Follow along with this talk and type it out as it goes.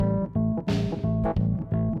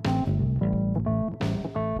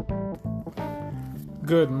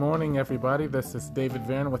Good morning, everybody. This is David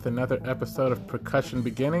Verne with another episode of Percussion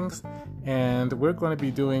Beginnings, and we're going to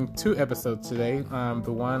be doing two episodes today.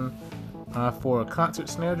 The one for a concert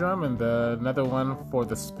snare drum, and another one for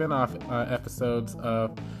the spin-off episodes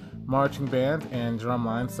of marching band and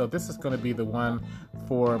drumline. So this is going to be the one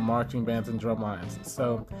for marching bands and drumlines.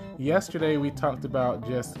 So yesterday we talked about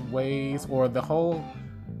just ways, or the whole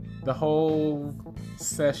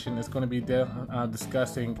session is going to be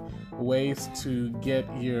discussing ways to get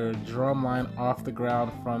your drumline off the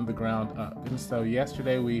ground from the ground up. And so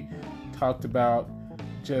yesterday we talked about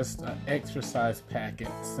just exercise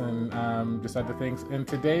packets and just other things. And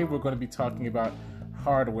today we're going to be talking about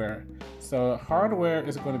hardware. So hardware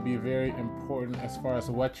is going to be very important as far as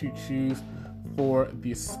what you choose for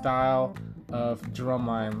the style of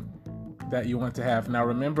drumline that you want to have. Now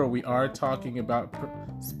remember, we are talking about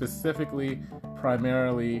specifically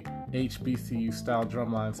primarily HBCU style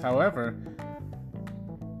drumlines. However,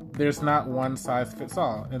 there's not one size fits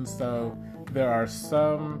all, and so there are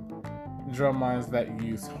some drumlines that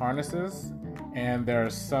use harnesses and there are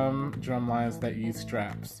some drumlines that use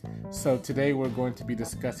straps. So today we're going to be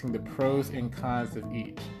discussing the pros and cons of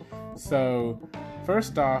each. So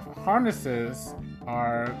first off, harnesses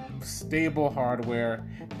are stable hardware,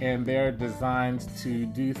 and they're designed to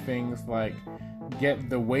do things like get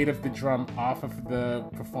the weight of the drum off of the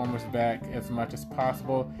performer's back as much as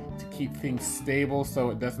possible to keep things stable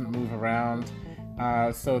so it doesn't move around,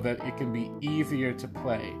 so that it can be easier to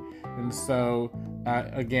play. And so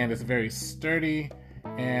again, it's very sturdy,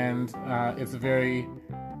 and it's very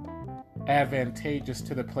advantageous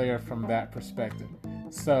to the player from that perspective.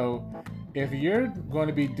 So if you're going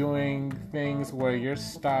to be doing things where your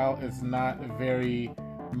style is not very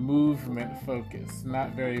movement focused,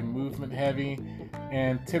 not very movement heavy,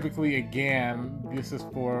 and typically, again, this is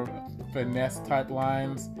for finesse type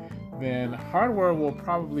lines, then hardware will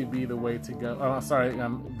probably be the way to go.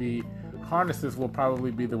 The harnesses will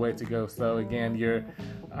probably be the way to go. So again, your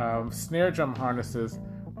snare drum harnesses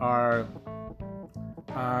are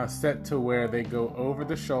set to where they go over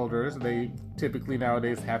the shoulders. They typically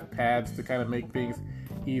nowadays have pads to kind of make things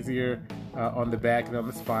easier on the back and on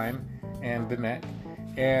the spine and the neck.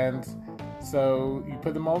 And so you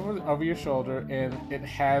put them over your shoulder, and it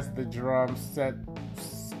has the drum set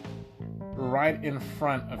right in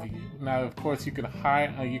front of you. Now, of course, you can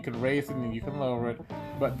raise it and you can lower it,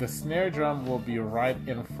 but the snare drum will be right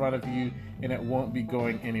in front of you, and it won't be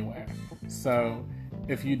going anywhere. So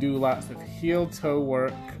if you do lots of heel-toe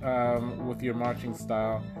work with your marching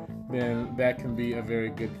style, then that can be a very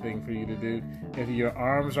good thing for you to do. If your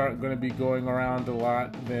arms aren't going to be going around a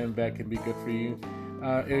lot, then that can be good for you.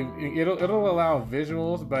 It'll allow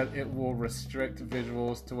visuals, but it will restrict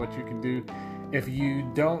visuals to what you can do if you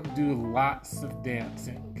don't do lots of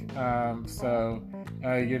dancing. So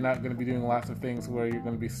you're not going to be doing lots of things where you're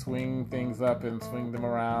going to be swinging things up and swing them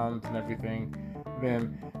around and everything.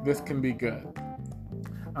 Then this can be good.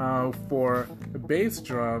 For bass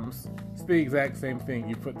drums, it's the exact same thing.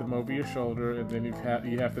 You put them over your shoulder, and then you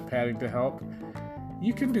have the padding to help.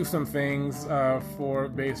 You can do some things for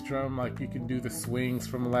bass drum, like you can do the swings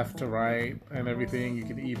from left to right and everything. You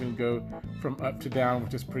can even go from up to down,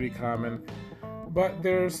 which is pretty common. But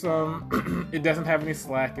there's it doesn't have any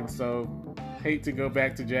slack, and so hate to go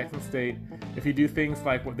back to Jackson State. If you do things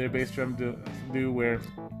like what their bass drum do where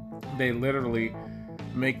they literally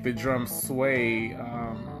make the drum sway.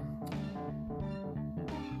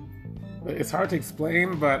 It's hard to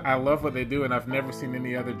explain, but I love what they do, and I've never seen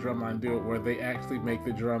any other drumline do it, where they actually make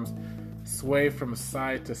the drums sway from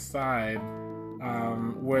side to side,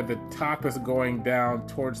 where the top is going down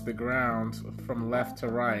towards the ground from left to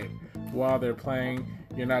right while they're playing.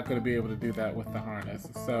 You're not going to be able to do that with the harness.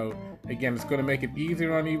 So again, it's going to make it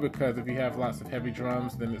easier on you, because if you have lots of heavy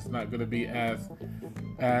drums, then it's not going to be as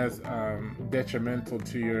detrimental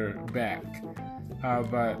to your back.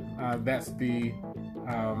 But that's the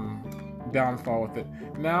downfall with it.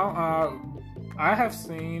 Now, I have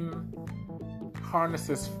seen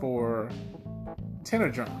harnesses for tenor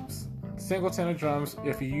drums, single tenor drums.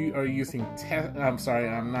 If you are using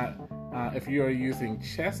if you are using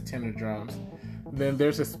chest tenor drums, then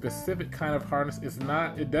there's a specific kind of harness.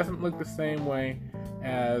 It doesn't look the same way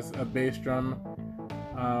as a bass drum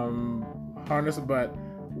harness, but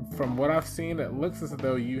from what I've seen, it looks as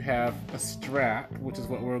though you have a strap, which is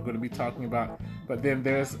what we're going to be talking about. But then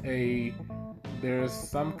there's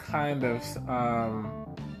some kind of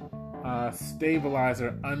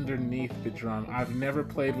stabilizer underneath the drum. I've never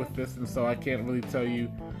played with this, and so I can't really tell you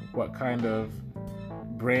what kind of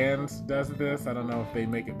brand does this. I don't know if they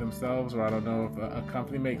make it themselves, or I don't know if a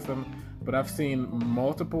company makes them, but I've seen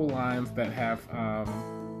multiple lines that have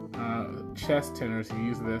chest tenors who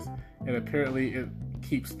use this, and apparently it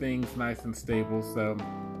keeps things nice and stable, so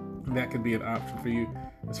that could be an option for you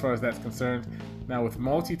as far as that's concerned. Now with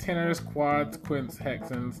multi-tenors, quads, quints,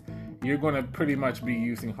 hexans, you're going to pretty much be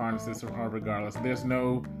using harnesses regardless. There's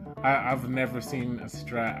no, I've never seen a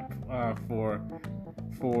strap for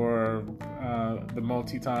the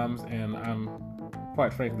multi-toms, and I'm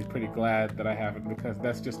quite frankly pretty glad that I haven't, because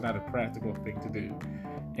that's just not a practical thing to do.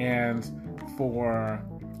 And for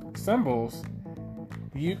cymbals,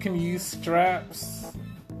 you can use straps.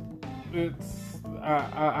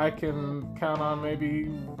 I can count on maybe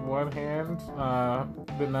one hand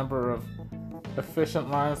the number of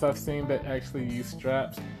efficient lines I've seen that actually use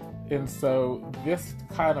straps. And so this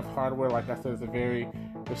kind of hardware, like I said, is very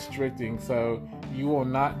restricting. So you will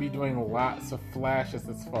not be doing lots of flashes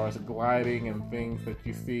as far as gliding and things that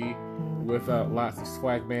you see with lots of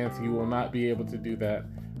swag bands. You will not be able to do that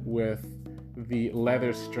with the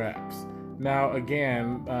leather straps. Now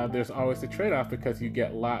again, there's always a trade-off, because you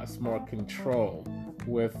get lots more control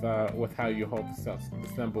with how you hold the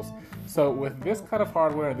cymbals. So with this kind of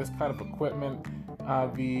hardware and this kind of equipment,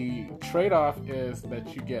 the trade-off is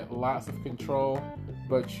that you get lots of control,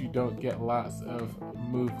 but you don't get lots of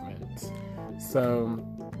movement. So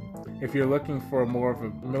if you're looking for more of a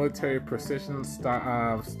military precision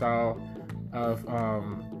style of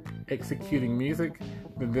executing music,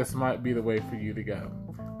 then this might be the way for you to go.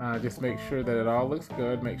 Just make sure that it all looks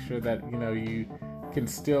good. Make sure that you can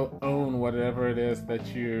still own whatever it is that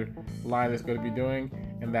your line is going to be doing,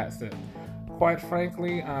 and that's it. Quite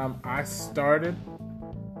frankly, I started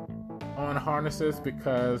on harnesses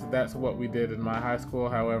because that's what we did in my high school.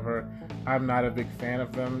 However, I'm not a big fan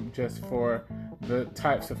of them, just for the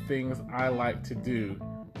types of things I like to do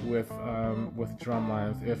with drum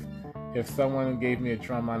lines. If someone gave me a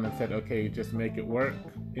drum line and said, okay, just make it work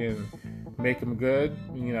and make them good,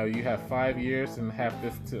 you have 5 years and have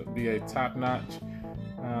this to be a top-notch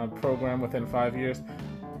program within 5 years,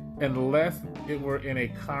 unless it were in a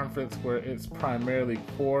conference where it's primarily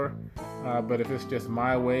core, but if it's just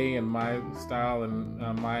my way and my style and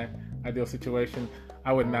my ideal situation,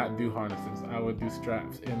 I would not do harnesses. I would do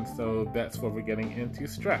straps. And so that's where we're getting into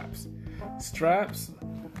straps. Straps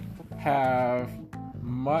have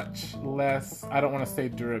much less, I don't want to say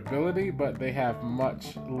durability, but they have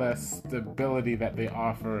much less stability that they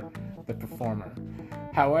offer the performer.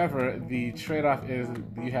 However, the trade-off is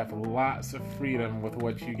you have lots of freedom with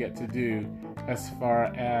what you get to do as far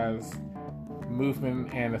as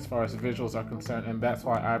movement and as far as visuals are concerned, and that's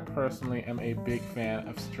why I personally am a big fan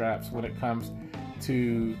of straps when it comes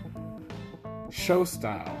to show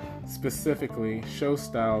style, specifically show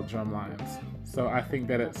style drum lines. So I think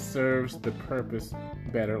that it serves the purpose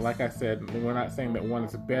better. Like I said, we're not saying that one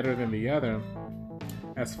is better than the other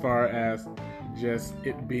as far as just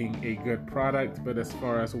it being a good product, but as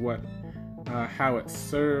far as how it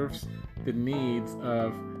serves the needs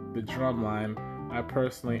of the drum line, I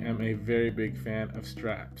personally am a very big fan of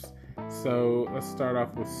straps. So let's start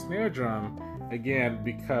off with snare drum again,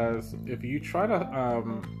 because if you try to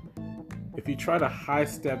high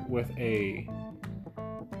step with a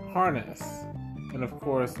harness, and of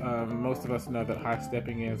course, most of us know that high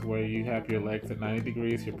stepping is where you have your legs at 90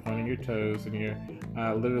 degrees, you're pointing your toes, and you're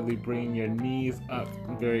literally bringing your knees up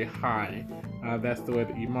very high. That's the way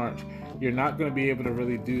that you march. You're not going to be able to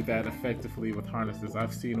really do that effectively with harnesses.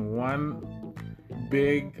 I've seen one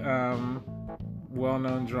big,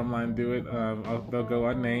 well-known drumline do it. They'll go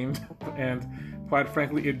unnamed, and quite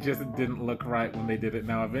frankly, it just didn't look right when they did it.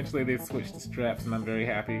 Now, eventually they switched to straps, and I'm very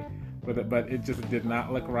happy with it, but it just did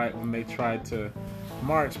not look right when they tried to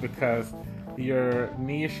march, because your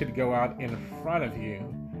knees should go out in front of you,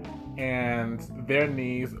 and their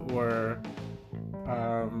knees were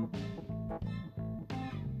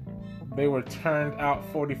they were turned out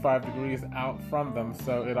 45 degrees out from them,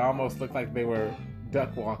 so it almost looked like they were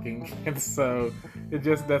duck walking, and so it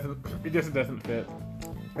just doesn't fit.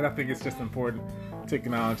 And I think it's just important to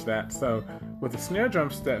acknowledge that. So with the snare drum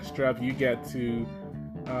strap, you get to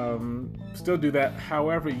still do that.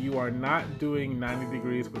 However, you are not doing 90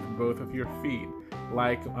 degrees with both of your feet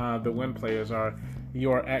like the wind players are.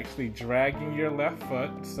 You are actually dragging your left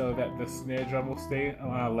foot so that the snare drum will stay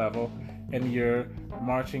level, and you're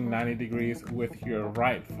marching 90 degrees with your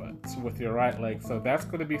right foot, with your right leg. So that's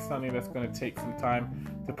going to be something that's going to take some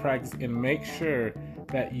time to practice, and make sure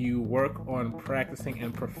that you work on practicing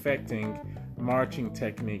and perfecting marching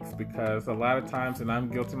techniques, because a lot of times, and I'm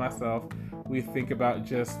guilty myself, we think about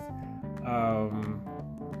just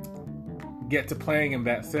get to playing and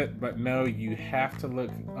that's it. But no, you have to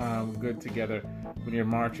look good together when you're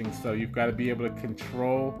marching. So you've got to be able to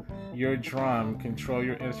control your drum, control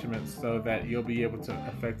your instruments, so that you'll be able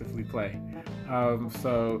to effectively play.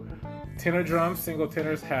 So tenor drums, single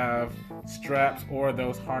tenors, have straps or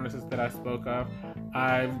those harnesses that I spoke of.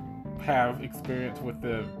 I have experience with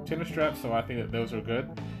the tenor straps, so I think that those are good.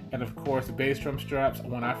 And of course, bass drum straps.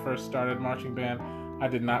 When I first started marching band, I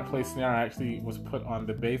did not play snare. I actually was put on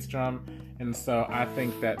the bass drum, and so I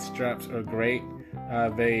think that straps are great.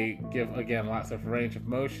 They give, again, lots of range of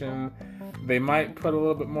motion. They might put a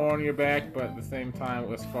little bit more on your back, but at the same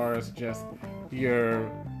time, as far as just your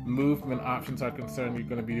movement options are concerned, you're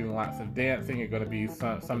going to be doing lots of dancing. You're going to be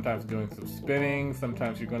sometimes doing some spinning.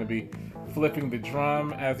 Sometimes you're going to be flipping the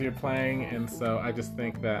drum as you're playing, and so I just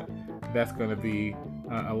think that that's going to be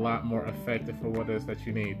a lot more effective for what it is that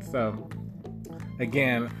you need. So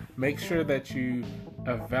again, make sure that you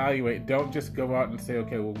evaluate. Don't just go out and say,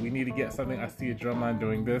 okay, well, we need to get something. I see a drum line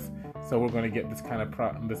doing this, so we're going to get this kind of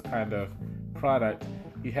product.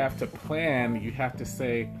 You have to plan. You have to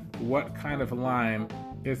say, what kind of line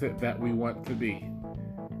is it that we want to be?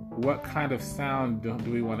 What kind of sound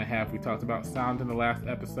do we want to have? We talked about sound in the last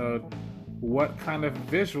episode. What kind of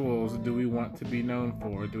visuals do we want to be known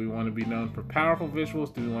for? Do we want to be known for powerful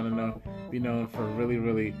visuals? Do we want to be known for really,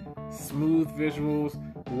 really smooth visuals?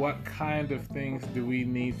 What kind of things do we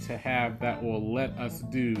need to have that will let us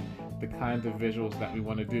do the kind of visuals that we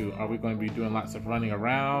want to do? Are we going to be doing lots of running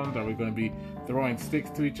around? Are we going to be throwing sticks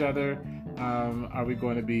to each other? Are we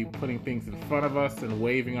going to be putting things in front of us and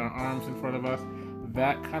waving our arms in front of us?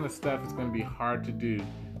 That kind of stuff is going to be hard to do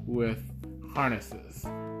with harnesses.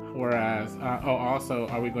 Whereas, also,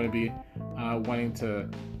 are we going to be wanting to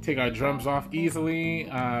take our drums off easily?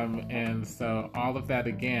 And so all of that,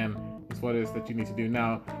 again, is what it is that you need to do.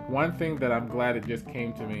 Now, one thing that I'm glad it just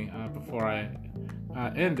came to me before I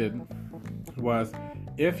ended was,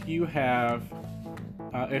 if you're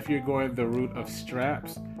going the route of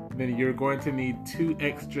straps, then you're going to need two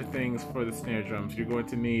extra things for the snare drums. You're going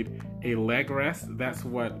to need a leg rest. That's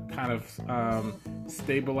what kind of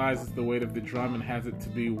stabilizes the weight of the drum and has it to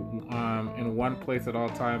be in one place at all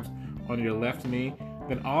times on your left knee.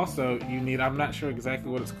 Then also you need, I'm not sure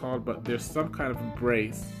exactly what it's called, but there's some kind of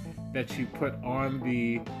brace that you put on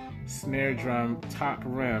the snare drum top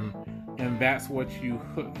rim, and that's what you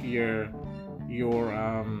hook your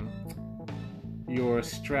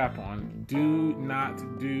strap on. Do not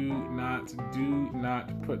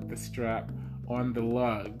put the strap on the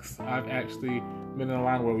lugs. I've actually been in a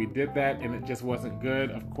line where we did that and it just wasn't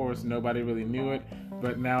good. Of course, nobody really knew it,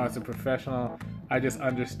 but now as a professional, I just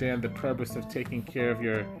understand the purpose of taking care of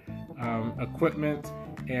your equipment.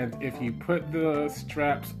 And if you put the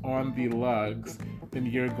straps on the lugs, then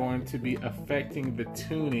you're going to be affecting the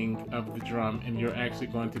tuning of the drum, and you're actually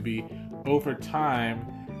going to be, over time,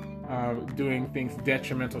 doing things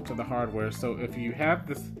detrimental to the hardware. So if you have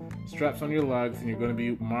the straps on your lugs and you're going to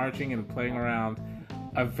be marching and playing around,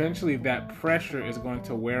 eventually that pressure is going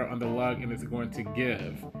to wear on the lug and it's going to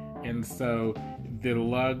give. And so the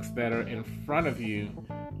lugs that are in front of you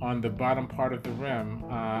on the bottom part of the rim,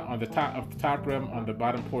 on the top rim, on the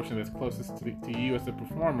bottom portion that's closest to you as a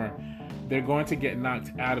performer, they're going to get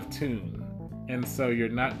knocked out of tune. And so you're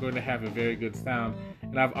not going to have a very good sound.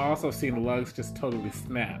 And I've also seen lugs just totally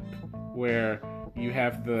snap, where you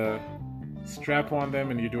have the strap on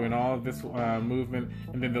them and you're doing all of this movement,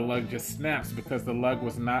 and then the lug just snaps because the lug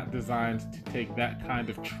was not designed to take that kind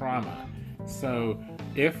of trauma. So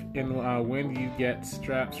if and when you get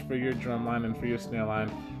straps for your drum line and for your snare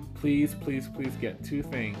line, please get two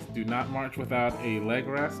things. Do not march without a leg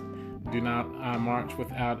rest. Do not march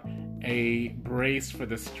without a brace for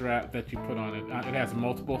the strap that you put on it. It has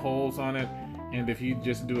multiple holes on it, and if you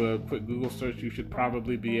just do a quick Google search, you should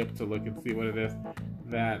probably be able to look and see what it is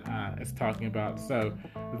that it's talking about. So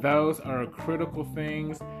those are critical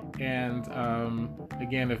things. And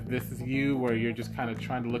again, if this is you, where you're just kind of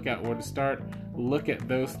trying to look at where to start, look at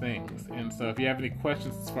those things. And so if you have any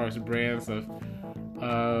questions as far as brands of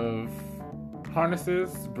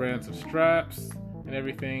harnesses, brands of straps, and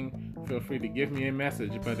everything, feel free to give me a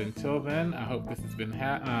message. But until then, I hope this has been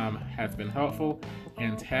helpful,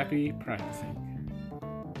 and happy practicing.